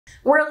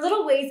We're a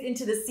little ways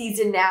into the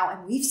season now,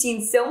 and we've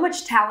seen so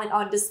much talent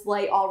on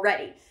display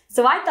already.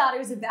 So I thought it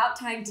was about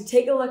time to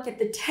take a look at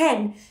the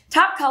 10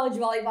 top college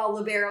volleyball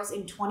liberos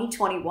in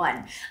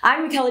 2021.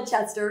 I'm Michella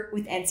Chester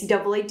with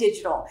NCAA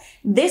Digital.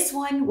 This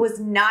one was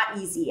not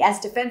easy, as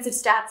defensive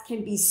stats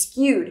can be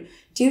skewed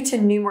due to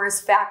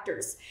numerous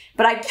factors.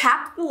 But I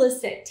capped the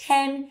list at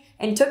 10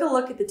 and took a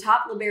look at the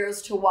top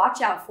liberos to watch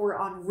out for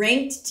on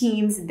ranked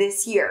teams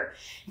this year.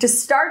 To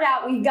start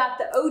out, we've got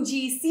the OG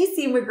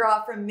CeCe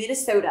McGraw from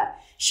Minnesota.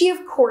 She,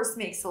 of course,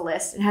 makes the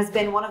list and has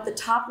been one of the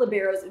top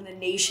liberos in the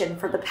nation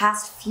for the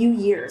past few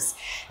years.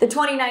 The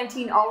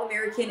 2019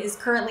 All-American is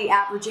currently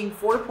averaging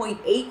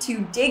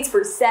 4.82 digs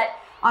per set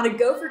on a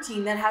Gopher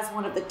team that has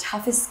one of the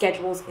toughest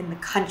schedules in the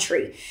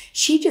country.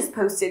 She just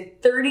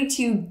posted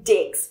 32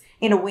 digs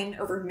in a win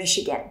over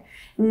Michigan.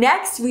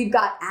 Next, we've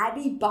got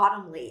Abby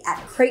Bottomley at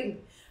Creighton.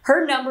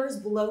 Her numbers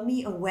blow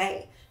me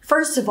away.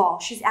 First of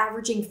all, she's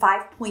averaging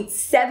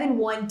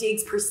 5.71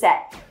 digs per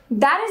set.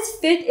 That is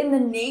 5th in the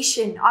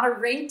nation on a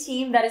ranked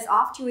team that is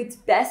off to its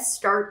best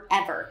start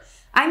ever.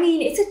 I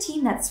mean, it's a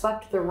team that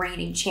swept the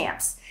reigning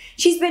champs.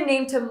 She's been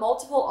named to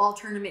multiple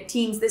all-tournament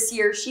teams this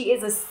year. She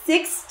is a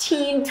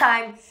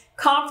 16-time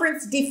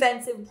Conference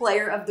Defensive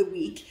Player of the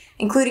Week,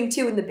 including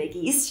 2 in the Big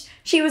East.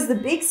 She was the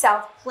Big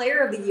South Player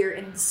of the Year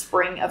in the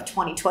spring of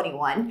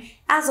 2021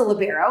 as a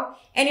libero,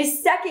 and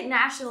is second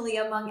nationally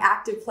among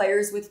active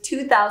players with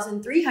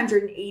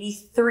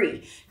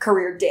 2,383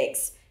 career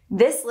digs.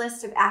 This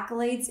list of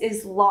accolades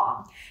is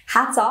long.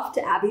 Hats off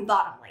to Abby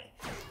Bottomley.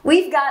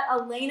 We've got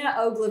Elena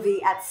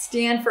Ogilvy at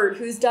Stanford,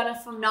 who's done a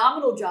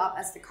phenomenal job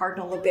as the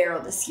Cardinal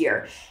libero this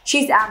year.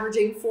 She's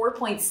averaging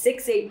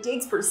 4.68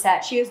 digs per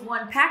set. She has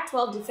won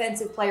Pac-12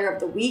 Defensive Player of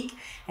the Week,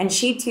 and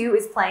she too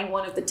is playing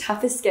one of the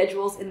toughest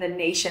schedules in the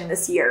nation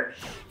this year.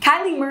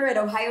 Kylie Murr at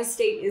Ohio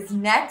State is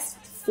next,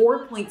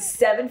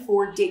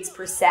 4.74 digs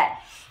per set.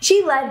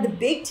 She led the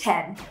Big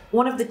Ten,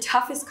 one of the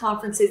toughest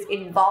conferences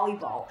in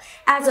volleyball,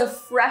 as a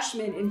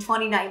freshman in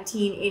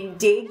 2019 in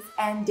digs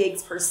and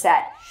digs per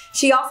set.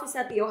 She also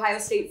set the Ohio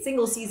State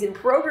single-season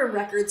program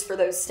records for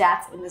those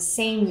stats in the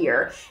same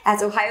year,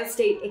 as Ohio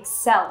State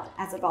excelled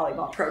as a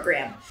volleyball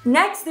program.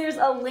 Next, there's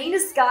Elena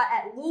Scott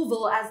at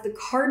Louisville, as the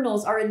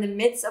Cardinals are in the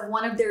midst of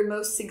one of their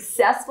most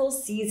successful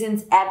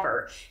seasons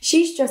ever.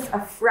 She's just a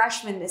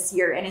freshman this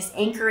year and is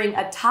anchoring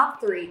a top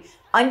 3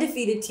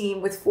 undefeated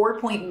team with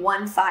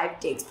 4.15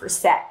 digs per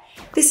set.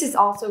 This is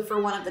also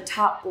for one of the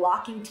top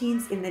blocking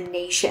teams in the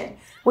nation,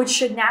 which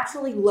should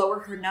naturally lower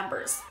her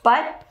numbers,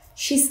 but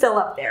she's still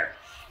up there.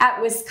 At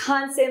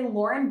Wisconsin,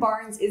 Lauren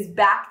Barnes is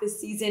back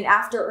this season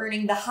after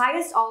earning the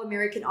highest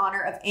All-American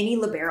honor of any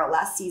libero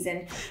last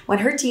season when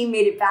her team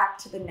made it back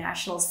to the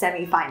national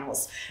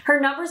semifinals. Her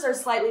numbers are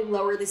slightly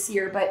lower this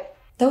year, but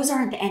those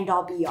aren't the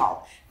end-all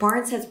be-all.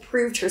 Barnes has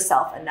proved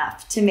herself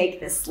enough to make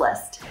this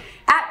list.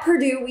 At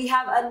Purdue, we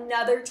have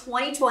another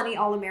 2020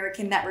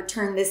 All-American that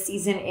returned this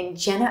season in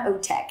Jenna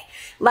Otek.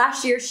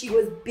 Last year, she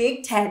was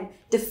Big Ten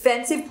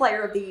Defensive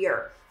Player of the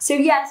Year. So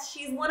yes,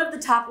 she's one of the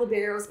top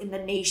liberos in the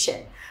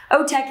nation.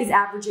 Otek is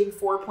averaging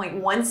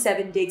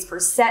 4.17 digs per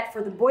set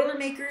for the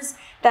Boilermakers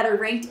that are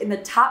ranked in the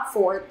top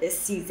 4 this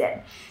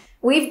season.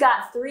 We've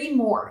got 3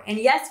 more, and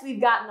yes,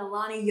 we've got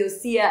Nalani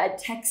Yosia at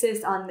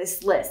Texas on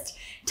this list.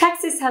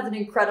 Texas has an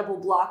incredible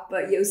block,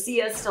 but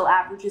Yosia still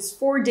averages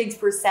 4 digs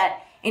per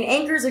set and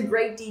anchors a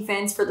great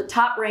defense for the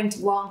top-ranked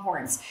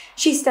Longhorns.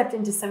 She stepped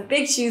into some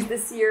big shoes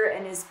this year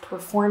and is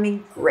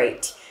performing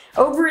great.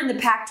 Over in the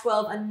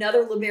Pac-12,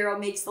 another libero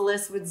makes the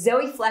list with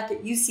Zoe Fleck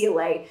at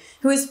UCLA,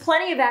 who has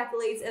plenty of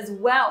accolades as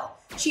well.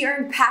 She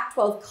earned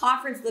Pac-12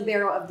 Conference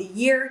Libero of the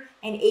Year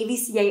and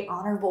AVCA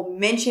Honorable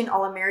Mention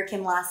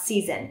All-American last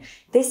season.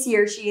 This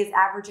year, she is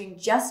averaging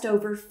just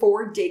over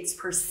 4 digs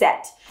per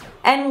set.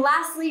 And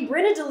lastly,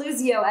 Brenna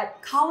DeLuzio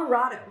at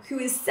Colorado, who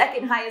is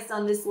second highest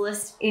on this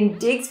list in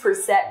digs per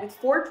set with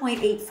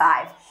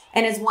 4.85.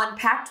 and has won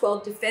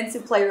Pac-12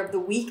 Defensive Player of the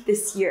Week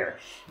this year.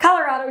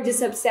 Colorado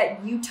just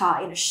upset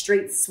Utah in a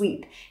straight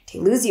sweep.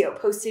 DeLuzio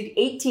posted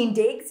 18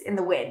 digs in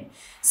the win.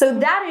 So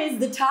that is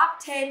the top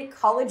 10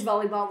 college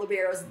volleyball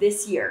liberos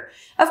this year.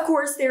 Of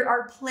course, there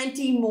are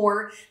plenty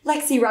more.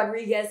 Lexi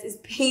Rodriguez is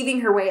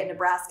paving her way at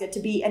Nebraska to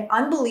be an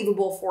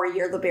unbelievable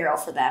 4-year libero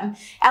for them.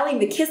 Ellie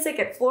McKissick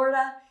at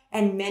Florida,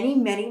 and many,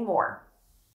 many more.